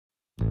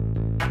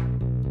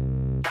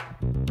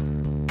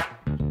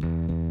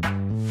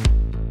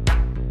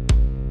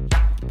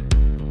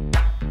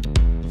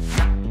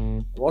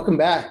Welcome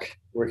back.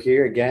 We're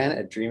here again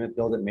at Dream It,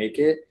 Build It, Make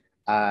It.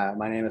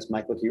 My name is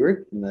Michael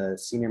Heward. I'm the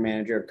Senior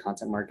Manager of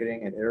Content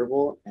Marketing at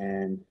Iterable,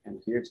 and I'm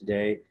here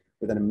today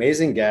with an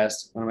amazing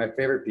guest, one of my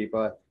favorite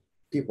not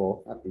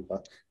people,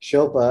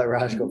 Shilpa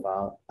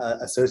Rajgopal,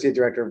 Associate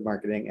Director of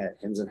Marketing at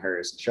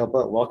Hims&Hers.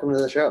 Shilpa, welcome to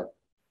the show.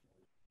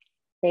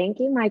 Thank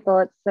you, Michael.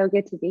 It's so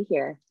good to be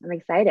here. I'm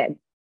excited.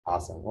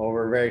 Awesome. Well,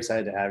 we're very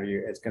excited to have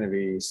you. It's going to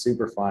be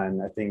super fun.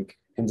 I think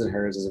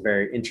Hims&Hers is a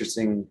very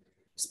interesting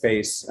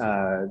space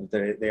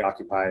they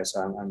occupy.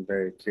 So I'm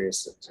very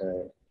curious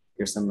to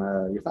hear some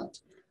of your thoughts.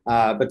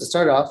 But to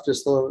start off,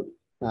 just a little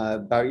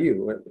about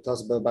you. Tell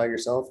us a bit about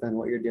yourself and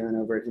what you're doing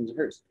over at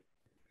Hims&Hers.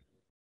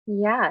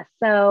 Yeah,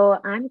 so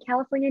I'm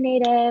California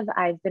native.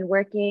 I've been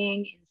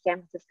working in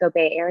San Francisco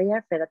Bay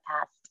Area for the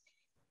past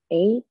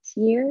 8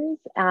 years.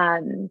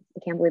 I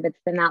can't believe it's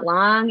been that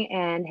long,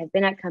 and have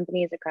been at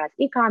companies across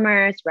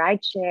e-commerce,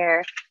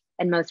 rideshare,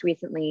 and most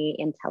recently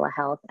in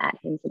telehealth at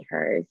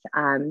Hims&Hers.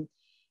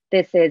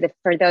 This is,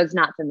 for those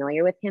not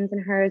familiar with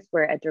Hims&Hers,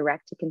 we're a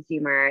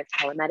direct-to-consumer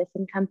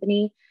telemedicine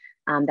company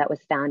that was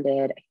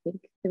founded, I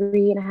think,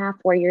 3.5,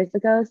 4 years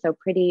ago. So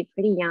pretty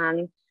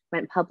young.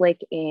 Went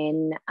public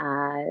in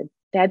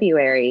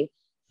February.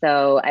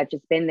 So I've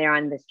just been there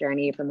on this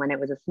journey from when it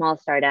was a small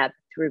startup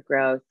through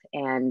growth,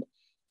 and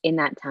in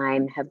that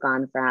time have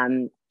gone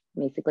from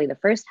basically the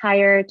first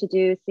hire to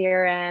do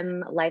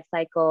CRM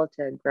lifecycle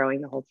to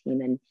growing the whole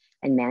team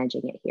and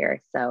managing it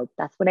here. So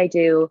that's what I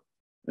do.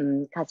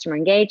 Customer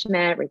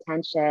engagement,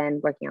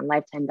 retention, working on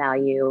lifetime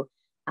value,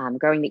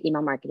 growing the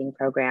email marketing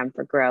program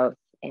for growth.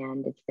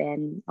 And it's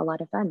been a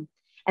lot of fun.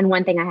 And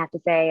one thing I have to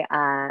say,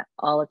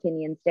 all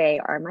opinions today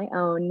are my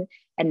own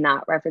and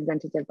not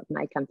representative of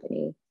my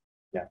company.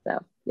 Yeah. So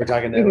we're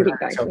talking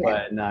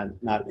about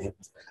not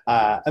Hims.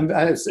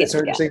 It's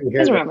sort of interesting to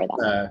hear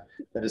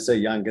that is so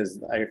young, because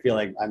I feel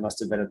like I must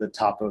have been at the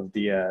top of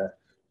the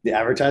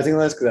advertising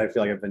list, because I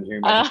feel like I've been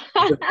hearing about it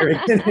at the very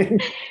beginning.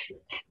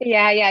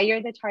 Yeah,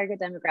 you're the target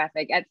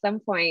demographic. At some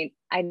point,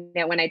 I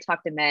know when I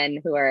talk to men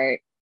who are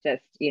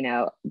just,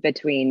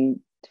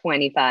 between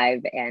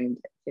 25 and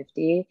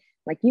 50,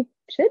 like, you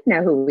should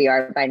know who we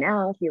are by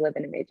now if you live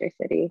in a major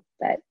city.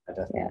 But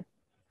yeah.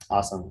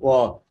 Awesome.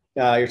 Well,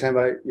 you're talking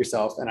about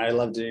yourself, and I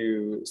love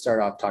to start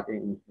off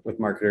talking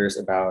with marketers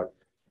about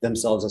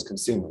themselves as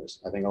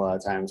consumers. I think a lot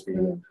of times we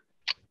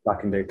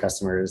talking to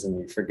customers and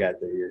we forget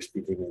that you're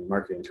speaking in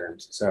marketing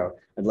terms. So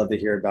I'd love to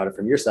hear about it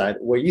from your side,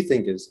 what you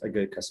think is a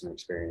good customer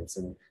experience,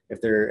 and if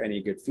there are any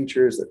good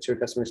features that show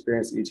customer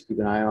experience that you keep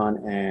an eye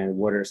on, and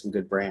what are some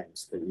good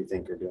brands that you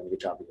think are doing a good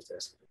job with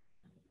this.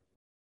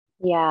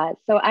 Yeah,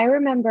 so I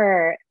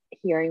remember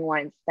hearing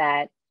once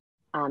that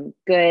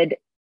good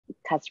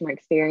customer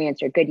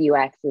experience or good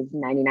UX is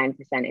 99%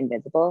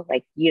 invisible.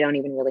 Like, you don't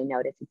even really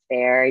notice it's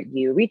there.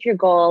 You reach your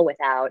goal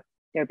without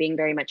there being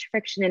very much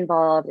friction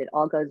involved. It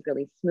all goes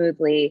really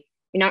smoothly.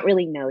 You're not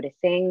really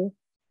noticing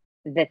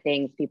the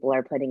things people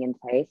are putting in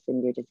place,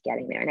 and you're just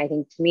getting there. And I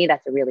think, to me,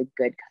 that's a really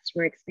good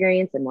customer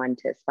experience, and one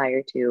to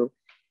aspire to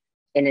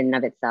in and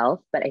of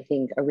itself. But I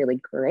think a really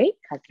great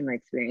customer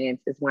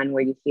experience is one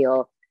where you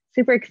feel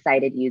super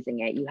excited using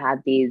it. You have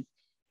these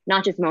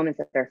not just moments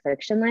that are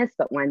frictionless,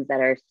 but ones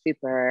that are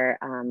super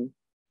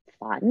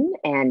fun,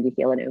 and you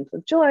feel an oomph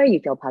of joy,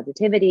 you feel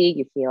positivity,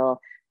 you feel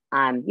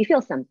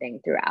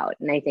something throughout.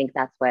 And I think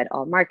that's what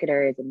all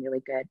marketers and really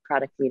good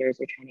product leaders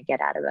are trying to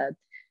get out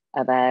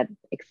of a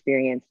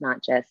experience,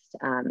 not just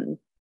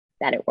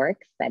that it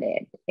works, but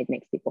it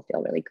makes people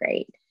feel really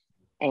great.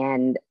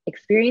 And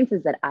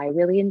experiences that I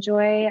really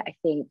enjoy, I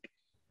think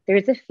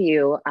there's a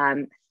few.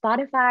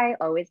 Spotify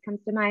always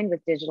comes to mind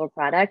with digital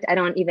product. I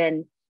don't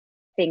even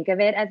think of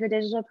it as a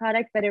digital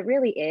product, but it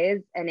really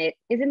is. And it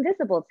is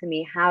invisible to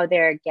me how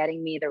they're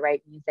getting me the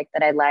right music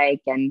that I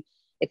like. And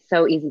it's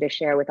so easy to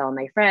share with all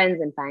my friends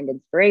and find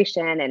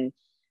inspiration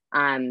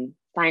and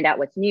find out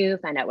what's new,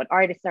 find out what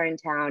artists are in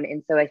town.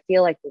 And so I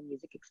feel like the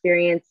music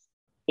experience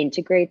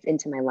integrates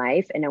into my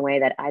life in a way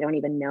that I don't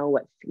even know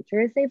what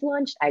features they've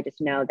launched. I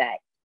just know that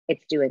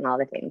it's doing all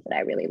the things that I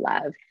really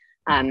love.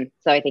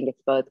 So I think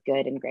it's both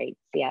good and great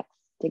CX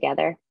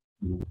together,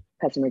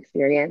 customer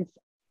experience.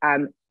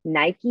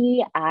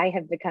 Nike, I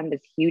have become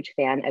this huge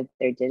fan of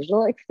their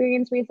digital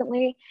experience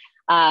recently.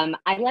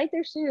 I like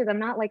their shoes. I'm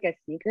not like a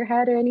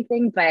sneakerhead or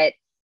anything, but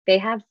they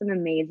have some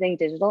amazing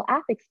digital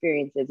app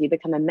experiences. You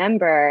become a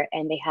member,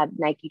 and they have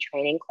Nike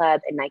Training Club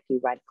and Nike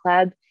Run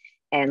Club.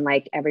 And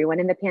like everyone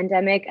in the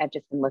pandemic, I've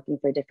just been looking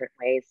for different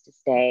ways to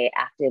stay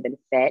active and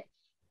fit.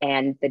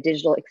 And the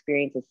digital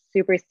experience is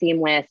super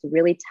seamless,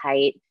 really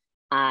tight.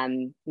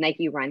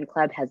 Nike Run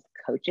Club has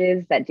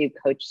coaches that do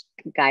coach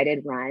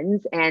guided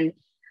runs. And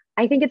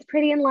I think it's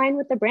pretty in line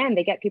with the brand.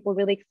 They get people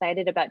really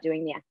excited about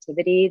doing the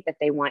activity that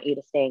they want you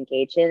to stay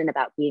engaged in, and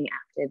about being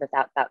active,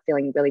 about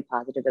feeling really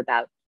positive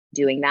about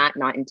doing that,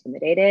 not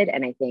intimidated.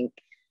 And I think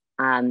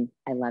I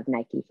love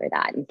Nike for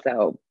that. And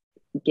so,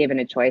 given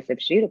a choice of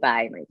shoe to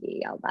buy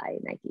Nike, I'll buy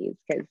Nikes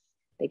because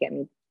they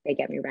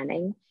get me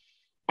running.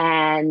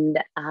 And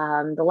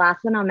the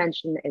last one I'll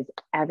mention is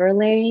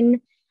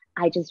Everlane.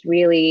 I just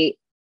really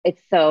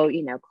it's so,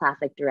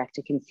 classic direct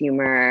to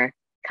consumer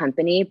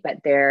company, but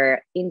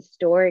their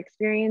in-store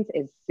experience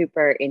is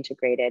super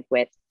integrated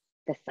with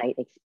the site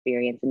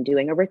experience and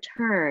doing a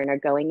return or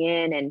going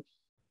in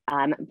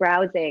and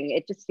browsing.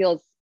 It just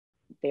feels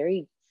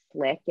very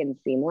slick and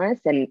seamless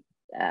and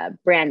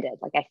branded.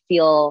 Like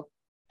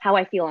how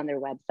I feel on their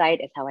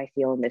website is how I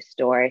feel in the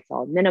store. It's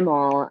all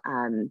minimal.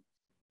 And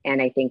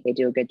I think they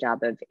do a good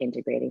job of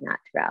integrating that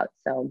throughout.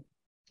 So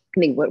I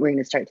think what we're going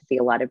to start to see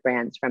a lot of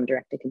brands from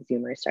direct to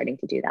consumer starting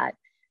to do that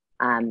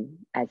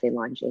as they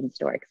launch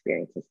in-store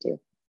experiences too.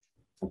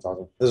 That's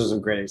awesome. Those are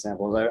some great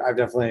examples. I've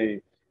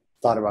definitely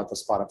thought about the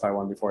Spotify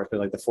one before. I feel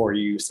like the For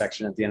You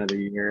section at the end of the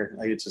year,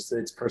 like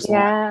it's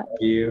personalized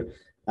for you.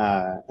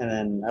 And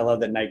then I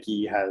love that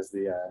Nike has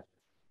the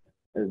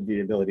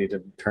ability to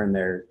turn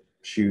their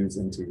shoes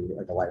into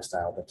like a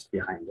lifestyle that's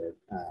behind it.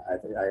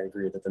 I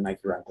agree that the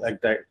Nike Run,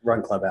 like that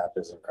Run Club app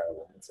is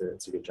incredible.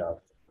 It's a good job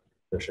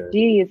for sure. Do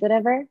you use it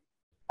ever?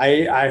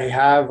 I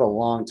have a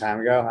long time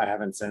ago. I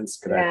haven't since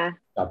because I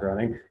stopped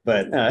running,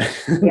 but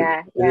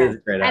yeah. It is a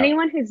great app.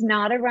 Anyone who's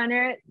not a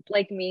runner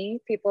like me,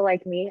 people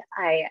like me,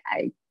 I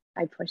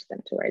push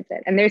them towards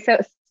it. And there's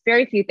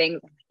very few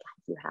things. Oh my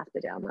God, you have to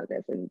download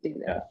this and do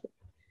this.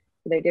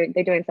 Yeah.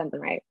 They're doing something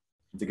right.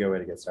 It's a good way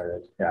to get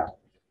started. Yeah.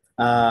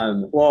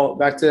 Well,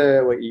 back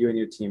to what you and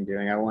your team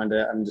doing.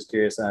 I'm just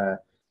curious,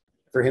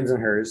 for Hims and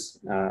Hers,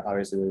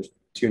 obviously there's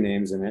two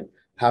names in it.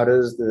 How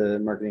does the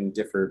marketing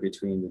differ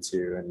between the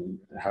two, and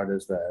how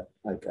does the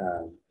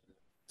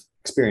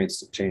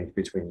experience change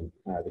between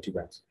the two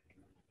brands?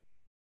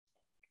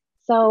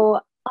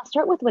 So I'll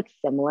start with what's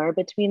similar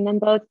between them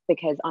both,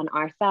 because on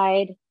our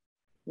side,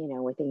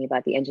 we're thinking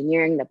about the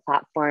engineering, the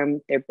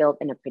platform, they're built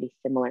in a pretty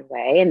similar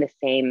way, and the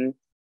same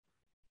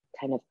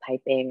kind of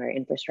piping or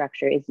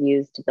infrastructure is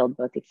used to build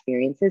both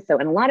experiences. So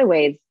in a lot of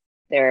ways,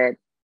 they're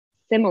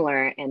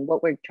similar, and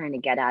what we're trying to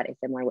get at is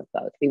similar with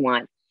both. We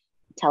want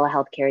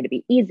telehealth care to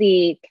be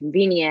easy,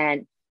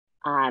 convenient,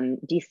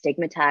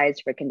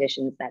 destigmatized for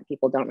conditions that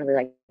people don't really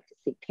like to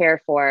seek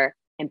care for,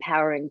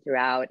 empowering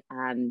throughout.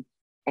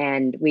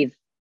 And we've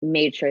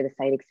made sure the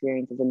site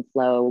experiences and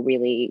flow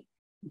really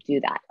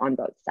do that on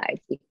both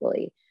sides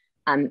equally.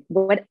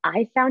 What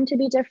I found to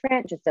be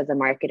different just as a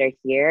marketer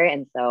here,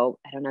 and so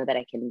I don't know that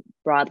I can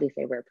broadly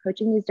say we're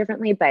approaching these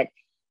differently, but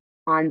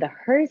on the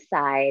her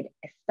side,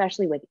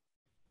 especially with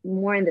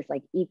more in this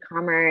like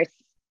e-commerce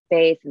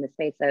space, in the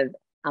space of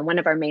one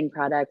of our main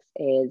products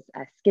is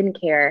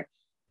skincare.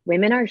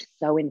 Women are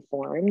so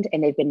informed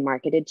and they've been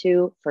marketed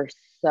to for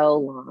so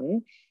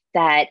long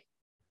that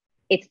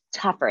it's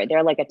tougher.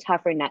 They're like a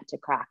tougher nut to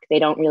crack. They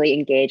don't really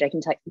engage. I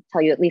can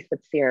tell you, at least with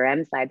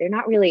CRM side, they're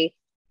not really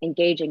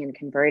engaging and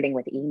converting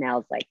with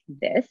emails like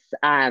this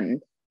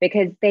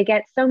because they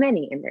get so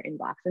many in their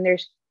inbox and they're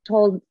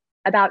told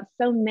about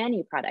so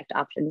many product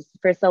options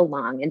for so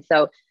long. And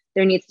so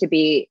there needs to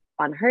be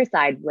on her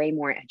side way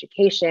more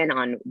education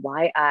on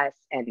why us,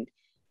 and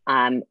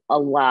a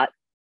lot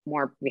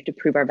more. We have to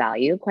prove our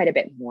value quite a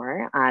bit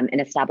more and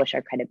establish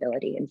our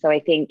credibility. And so I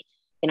think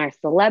in our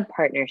celeb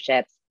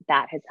partnerships,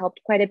 that has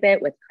helped quite a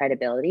bit with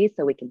credibility,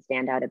 so we can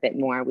stand out a bit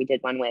more. We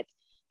did one with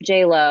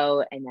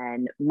J-Lo and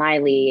then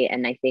Miley,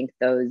 and I think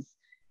those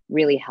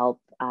really help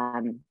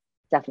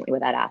definitely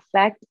with that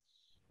aspect.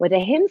 With the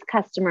Hims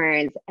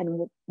customers,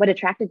 and what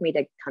attracted me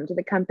to come to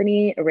the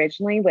company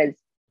originally was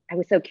I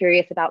was so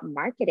curious about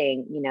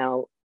marketing,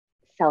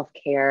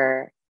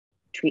 self-care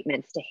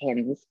treatments to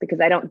Hims, because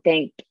I don't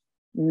think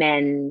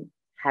men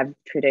have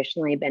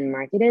traditionally been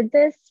marketed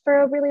this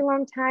for a really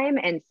long time.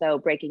 And so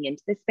breaking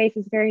into this space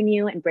is very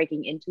new, and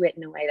breaking into it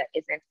in a way that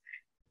isn't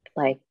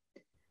like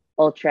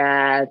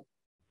ultra,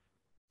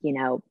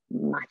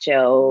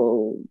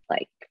 macho,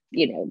 like,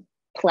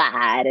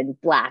 plaid and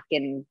black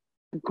and,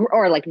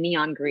 or like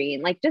neon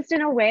green, like just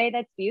in a way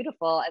that's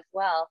beautiful as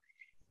well.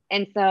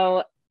 And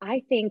so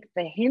I think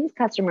the Hims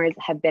customers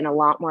have been a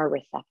lot more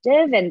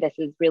receptive, and this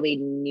is really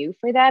new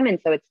for them. And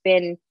so it's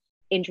been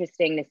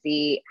interesting to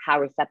see how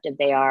receptive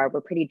they are.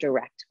 We're pretty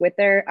direct with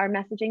our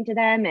messaging to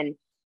them, and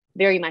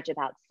very much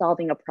about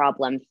solving a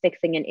problem,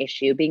 fixing an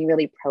issue, being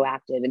really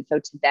proactive. And so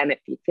to them,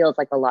 it feels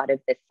like a lot of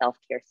this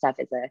self-care stuff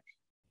is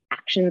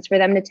actions for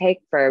them to take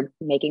for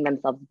making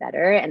themselves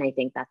better. And I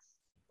think that's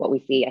what we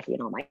see. I see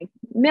in all my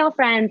male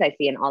friends, I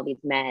see in all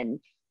these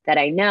men that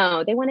I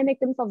know, they want to make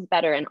themselves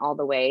better in all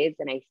the ways.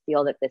 And I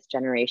feel that this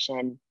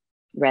generation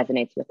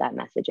resonates with that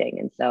messaging.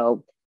 And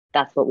so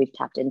that's what we've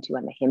tapped into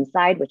on the Hims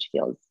side, which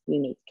feels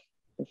unique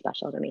and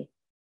special to me.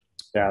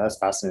 Yeah, that's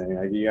fascinating.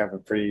 Like, you have a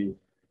pretty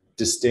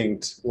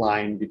distinct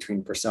line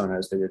between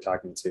personas that you're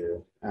talking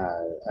to.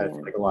 I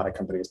feel like a lot of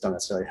companies don't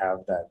necessarily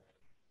have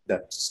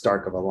that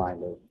stark of a line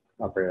to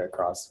operate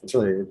across.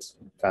 It's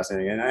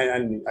fascinating.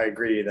 And I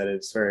agree that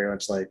it's very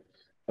much like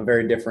a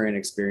very different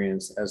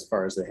experience as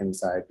far as the Hims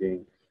side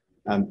being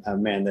a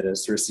man that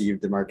has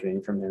received the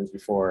marketing from Hims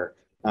before.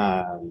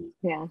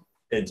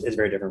 It's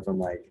very different from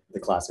like the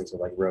classics of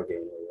like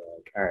Rogaine, where you're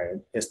like, all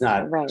right, it's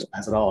not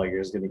personalized at all.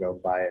 You're just going to go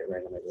buy it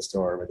randomly at the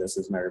store. But this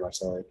is very much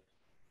so like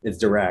it's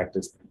direct,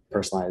 it's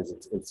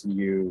personalized, it's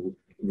you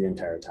the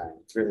entire time.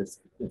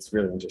 It's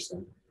really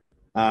interesting.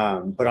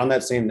 But on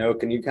that same note,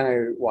 can you kind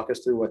of walk us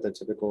through what the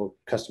typical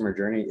customer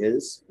journey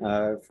is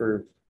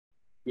for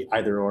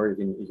either or?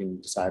 You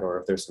can decide, or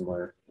if they're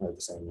similar or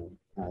the same.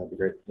 That'd be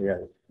great. Yeah.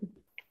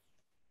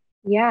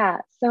 Yeah,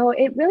 so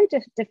it really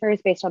just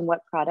differs based on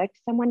what product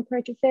someone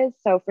purchases.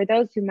 So for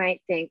those who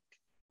might think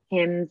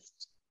Hims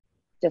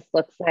just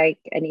looks like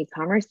an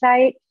e-commerce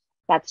site,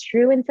 that's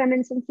true in some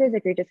instances.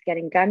 If you're just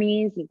getting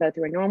gummies, you go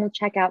through a normal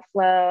checkout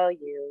flow,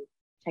 you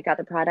check out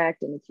the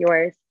product and it's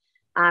yours.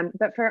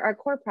 But for our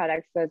core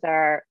products, those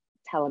are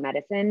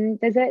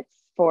telemedicine visits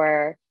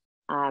for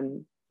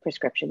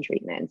prescription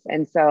treatments.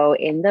 And so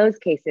in those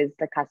cases,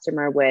 the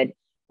customer would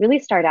really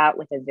start out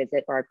with a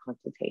visit or a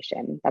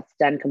consultation that's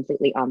done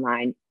completely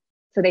online.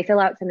 So they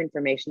fill out some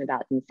information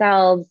about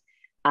themselves,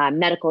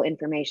 medical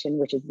information,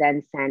 which is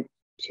then sent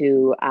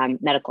to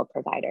medical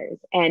providers.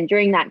 And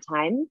during that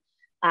time,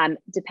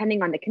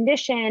 depending on the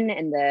condition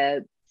and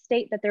the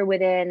state that they're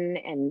within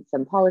and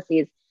some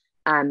policies,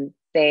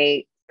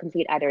 they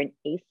complete either an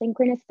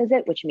asynchronous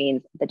visit, which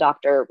means the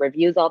doctor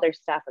reviews all their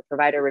stuff, a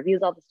provider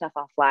reviews all the stuff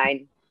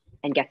offline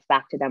and gets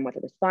back to them with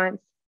a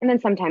response. And then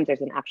sometimes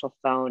there's an actual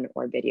phone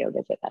or video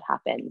visit that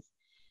happens.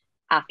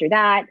 After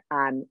that,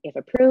 if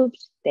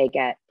approved, they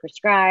get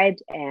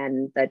prescribed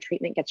and the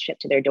treatment gets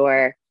shipped to their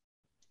door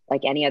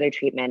like any other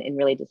treatment in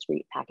really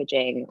discreet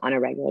packaging on a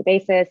regular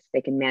basis. They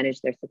can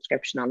manage their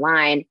subscription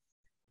online.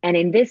 And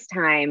in this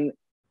time,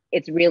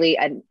 it's really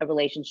a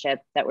relationship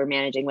that we're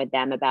managing with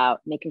them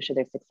about making sure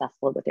they're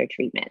successful with their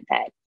treatment,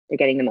 that they're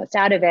getting the most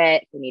out of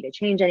it. If they need to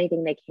change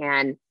anything, they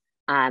can.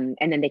 And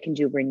then they can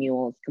do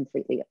renewals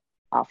completely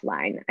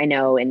offline. I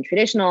know in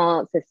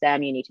traditional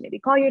system, you need to maybe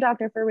call your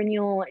doctor for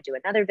renewal, do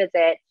another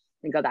visit,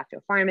 and go back to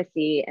a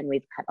pharmacy. And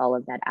we've cut all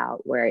of that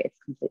out where it's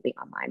completely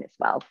online as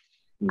well.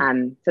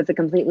 So it's a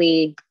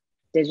completely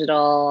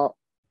digital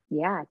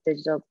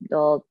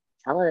telehealth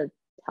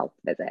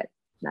visit.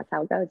 That's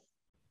how it goes.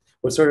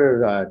 What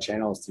sort of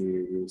channels do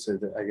you use?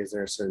 I guess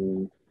there a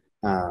certain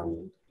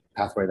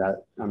pathway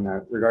that on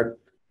that regard?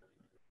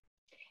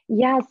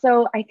 Yeah,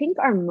 so I think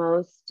our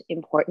most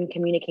important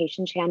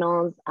communication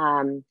channels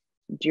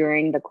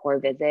during the core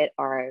visit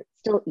are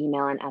still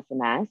email and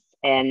SMS.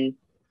 And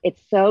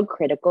it's so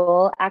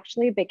critical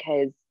actually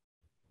because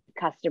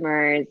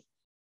customers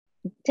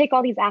take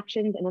all these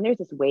actions and then there's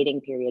this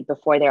waiting period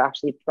before they're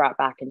actually brought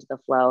back into the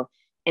flow.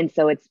 And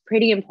so it's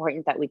pretty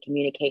important that we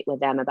communicate with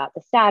them about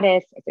the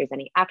status, if there's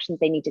any actions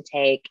they need to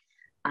take,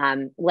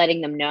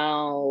 letting them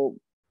know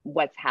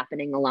what's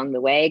happening along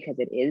the way, because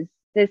it is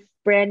this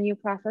brand new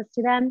process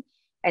to them.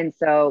 And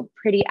so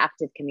pretty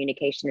active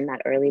communication in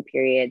that early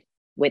period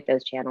with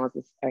those channels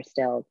are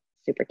still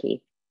super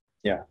key.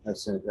 Yeah,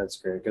 that's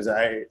great. Because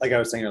I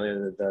was saying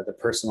earlier, the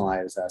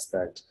personalized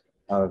aspect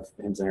of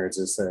Hims&Hers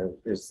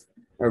is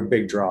a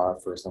big draw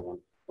for someone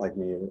like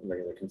me, a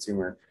regular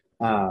consumer.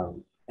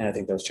 And I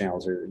think those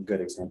channels are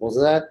good examples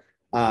of that.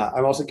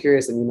 I'm also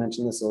curious, and you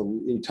mentioned this,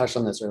 you touched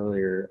on this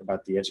earlier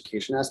about the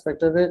education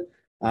aspect of it.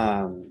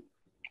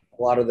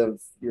 A lot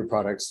of your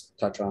products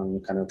touch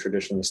on kind of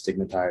traditionally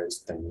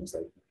stigmatized things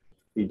like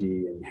ED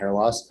and hair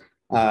loss.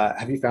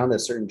 Have you found that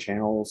certain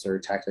channels or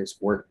tactics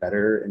work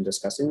better in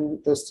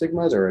discussing those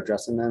stigmas or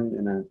addressing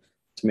them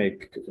to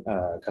make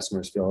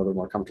customers feel a little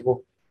more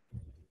comfortable?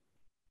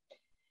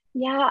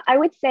 Yeah, I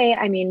would say,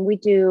 we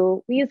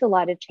use a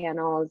lot of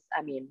channels.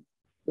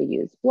 We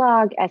use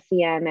blog,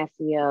 SEM,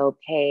 SEO,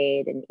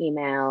 paid, and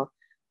email,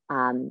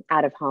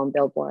 out of home,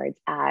 billboards,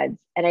 ads.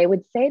 And I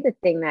would say the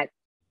thing that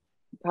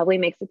probably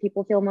makes the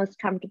people feel most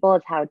comfortable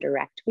is how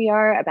direct we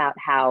are about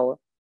how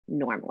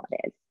normal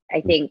it is.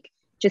 I think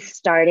just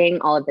starting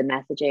all of the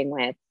messaging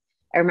with,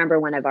 I remember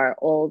one of our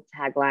old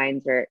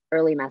taglines or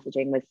early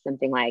messaging was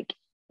something like,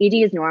 ED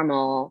is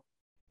normal,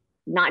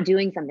 not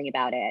doing something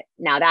about it.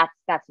 Now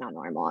that's not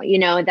normal.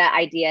 That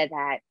idea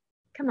that,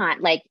 come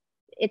on, like,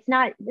 it's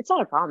not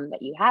a problem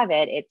that you have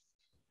it.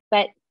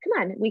 But come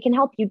on, we can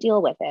help you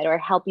deal with it or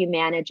help you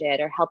manage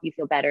it or help you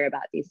feel better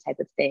about these type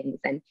of things.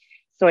 And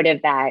sort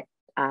of that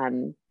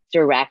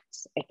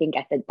direct, I think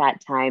at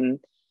that time,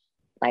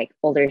 like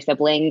older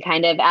sibling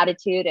kind of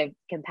attitude of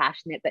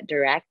compassionate but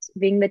direct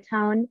being the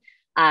tone,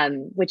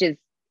 which is,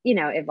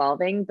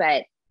 evolving.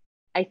 But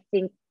I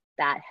think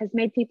that has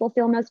made people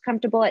feel most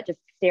comfortable at just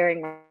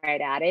staring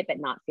right at it, but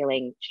not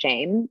feeling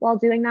shame while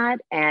doing that.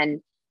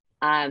 And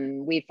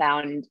we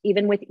found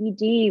even with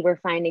ED, we're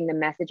finding the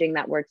messaging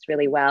that works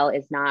really well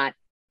is not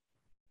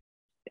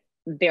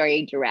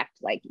very direct,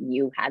 like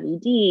you have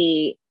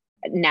ED.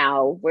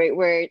 Now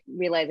we're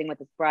realizing with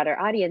this broader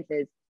audience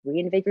is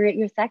reinvigorate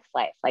your sex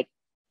life, like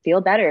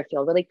feel better,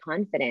 feel really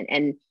confident.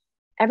 And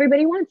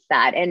everybody wants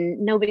that.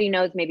 And nobody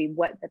knows maybe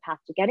what the path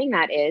to getting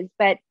that is,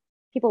 but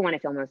people want to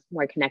feel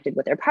more connected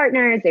with their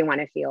partners. They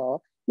want to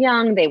feel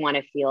young. They want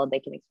to feel they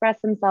can express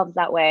themselves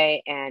that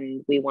way.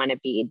 And we want to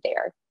be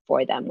there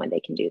for them when they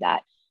can do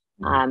that.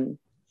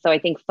 So I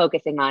think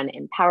focusing on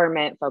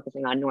empowerment,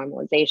 focusing on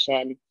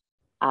normalization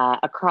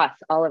across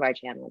all of our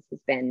channels has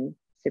been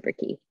super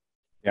key.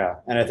 Yeah.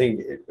 And I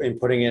think in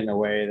putting it in a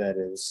way that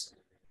is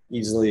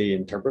easily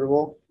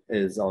interpretable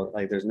is all,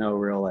 like there's no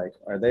real like,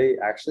 are they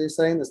actually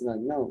saying this?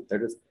 No, they're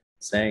just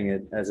saying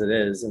it as it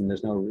is, and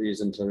there's no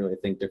reason to really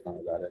think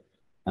differently about it.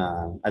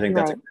 I think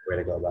that's a great way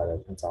to go about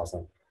it. That's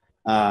awesome.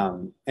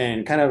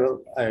 And kind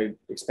of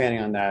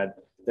expanding on that,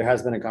 there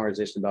has been a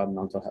conversation about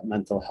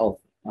mental health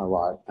a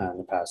lot in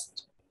the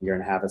past year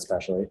and a half,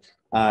 especially.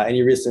 And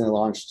you recently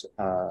launched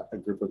a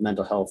group of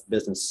mental health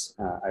business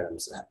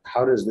items.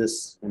 How does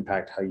this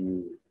impact how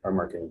you are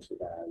marketing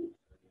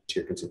to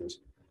your consumers?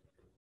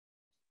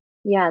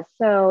 Yeah,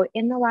 so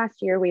in the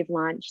last year, we've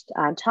launched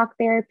talk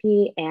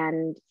therapy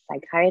and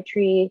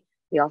psychiatry.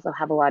 We also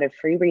have a lot of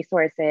free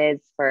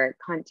resources for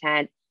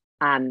content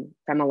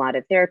from a lot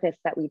of therapists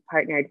that we've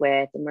partnered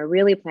with, and we're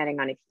really planning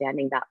on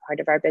expanding that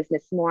part of our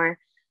business more.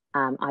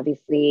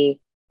 Obviously,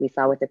 we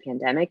saw with the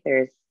pandemic,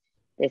 there's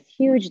this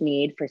huge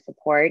need for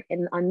support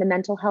on the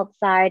mental health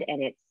side,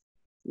 and it's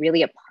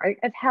really a part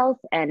of health.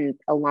 And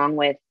along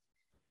with,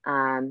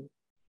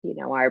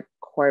 our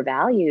core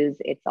values,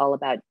 it's all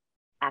about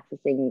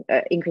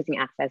increasing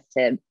access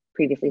to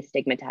previously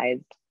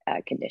stigmatized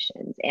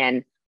conditions.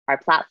 And our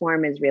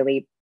platform is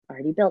really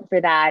already built for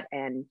that.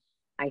 And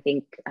I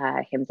think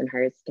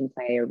Hims&Hers can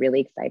play a really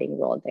exciting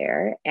role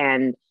there.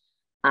 And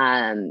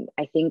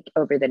I think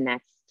over the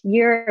next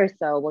year or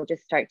so, we'll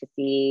just start to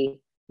see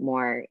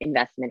more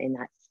investment in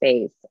that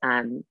space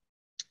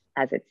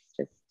as it's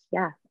just,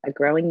 a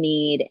growing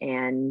need.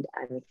 And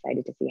I'm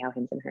excited to see how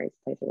Hims&Hers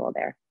plays a role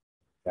there.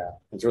 Yeah,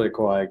 it's really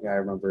cool. I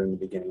remember in the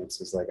beginning, it's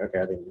just like, okay,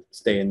 I didn't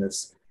stay in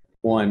this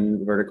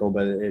one vertical,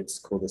 but it's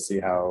cool to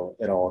see how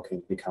it all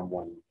can become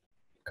one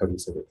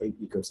cohesive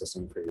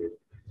ecosystem for you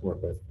to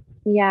work with.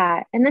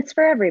 Yeah, and that's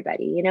for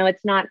everybody.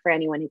 It's not for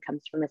anyone who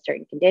comes from a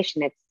certain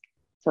condition. It's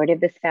sort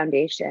of this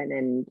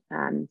foundation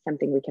and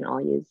something we can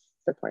all use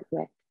support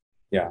with.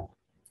 Yeah,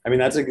 I mean,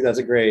 that's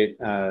a great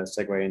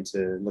segue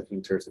into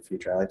looking towards the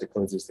future. I like to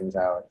close these things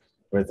out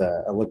with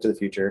a look to the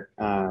future.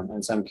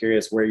 And so I'm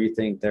curious where you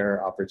think there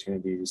are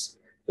opportunities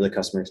for the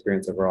customer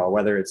experience overall,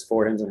 whether it's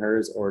for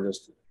Hims&Hers or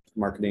just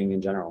marketing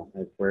in general.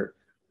 Like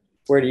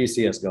where do you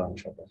see us going,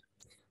 Shilpa?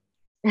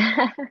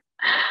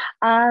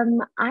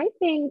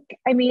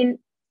 I mean,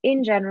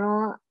 in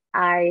general,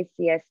 I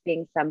see us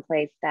being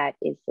someplace that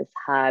is this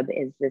hub,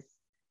 is this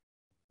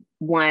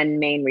one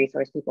main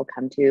resource people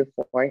come to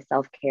for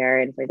self-care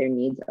and for their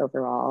needs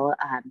overall.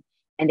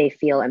 And they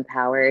feel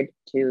empowered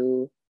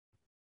to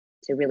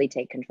really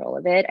take control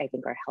of it. I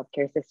think our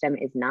healthcare system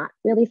is not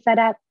really set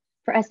up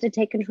for us to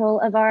take control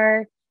of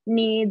our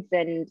needs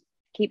and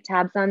keep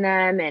tabs on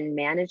them and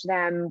manage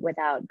them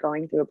without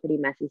going through a pretty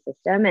messy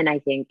system. And I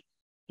think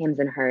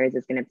Hims&Hers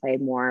is going to play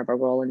more of a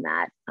role in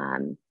that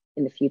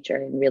in the future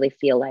and really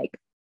feel like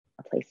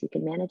a place you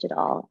can manage it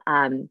all,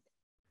 and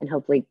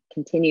hopefully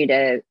continue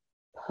to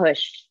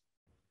push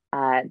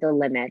the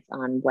limits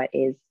on what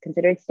is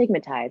considered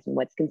stigmatized and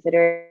what's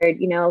considered,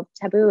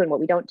 taboo and what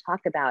we don't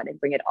talk about, and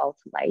bring it all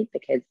to light,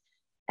 because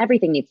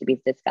everything needs to be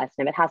discussed.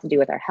 And if it has to do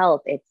with our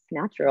health, it's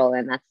natural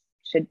and that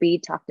should be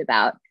talked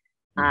about.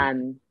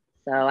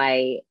 So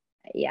I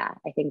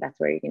think that's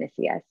where you're going to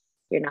see us.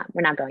 We're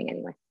not going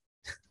anywhere.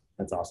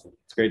 That's awesome.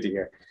 It's great to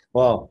hear.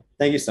 Well,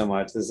 thank you so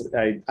much.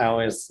 I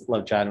always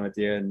love chatting with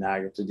you, and now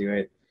I get to do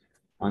it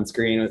on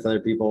screen with other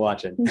people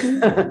watching.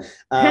 If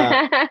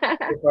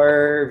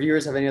our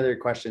viewers have any other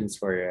questions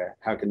for you,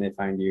 how can they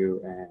find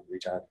you and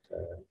reach out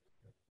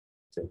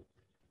to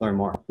learn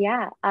more?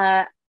 Yeah,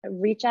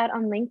 reach out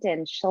on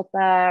LinkedIn,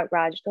 Shilpa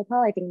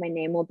Rajgopal. I think my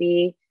name will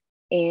be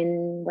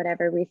in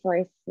whatever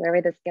resource,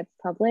 wherever this gets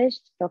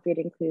published. Feel free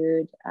to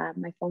include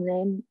my full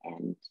name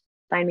and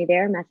find me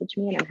there, message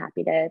me, and I'm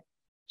happy to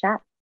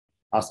chat.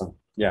 Awesome.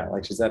 Yeah,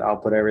 like she said, I'll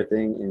put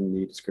everything in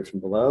the description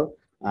below.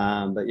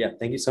 But yeah,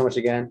 thank you so much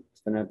again.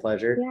 It's been a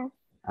pleasure. Yeah.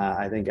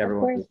 I think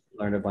everyone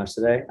learned a bunch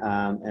today.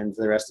 And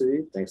for the rest of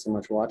you, thanks so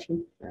much for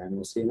watching, and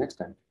we'll see you next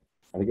time.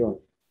 Have a good one.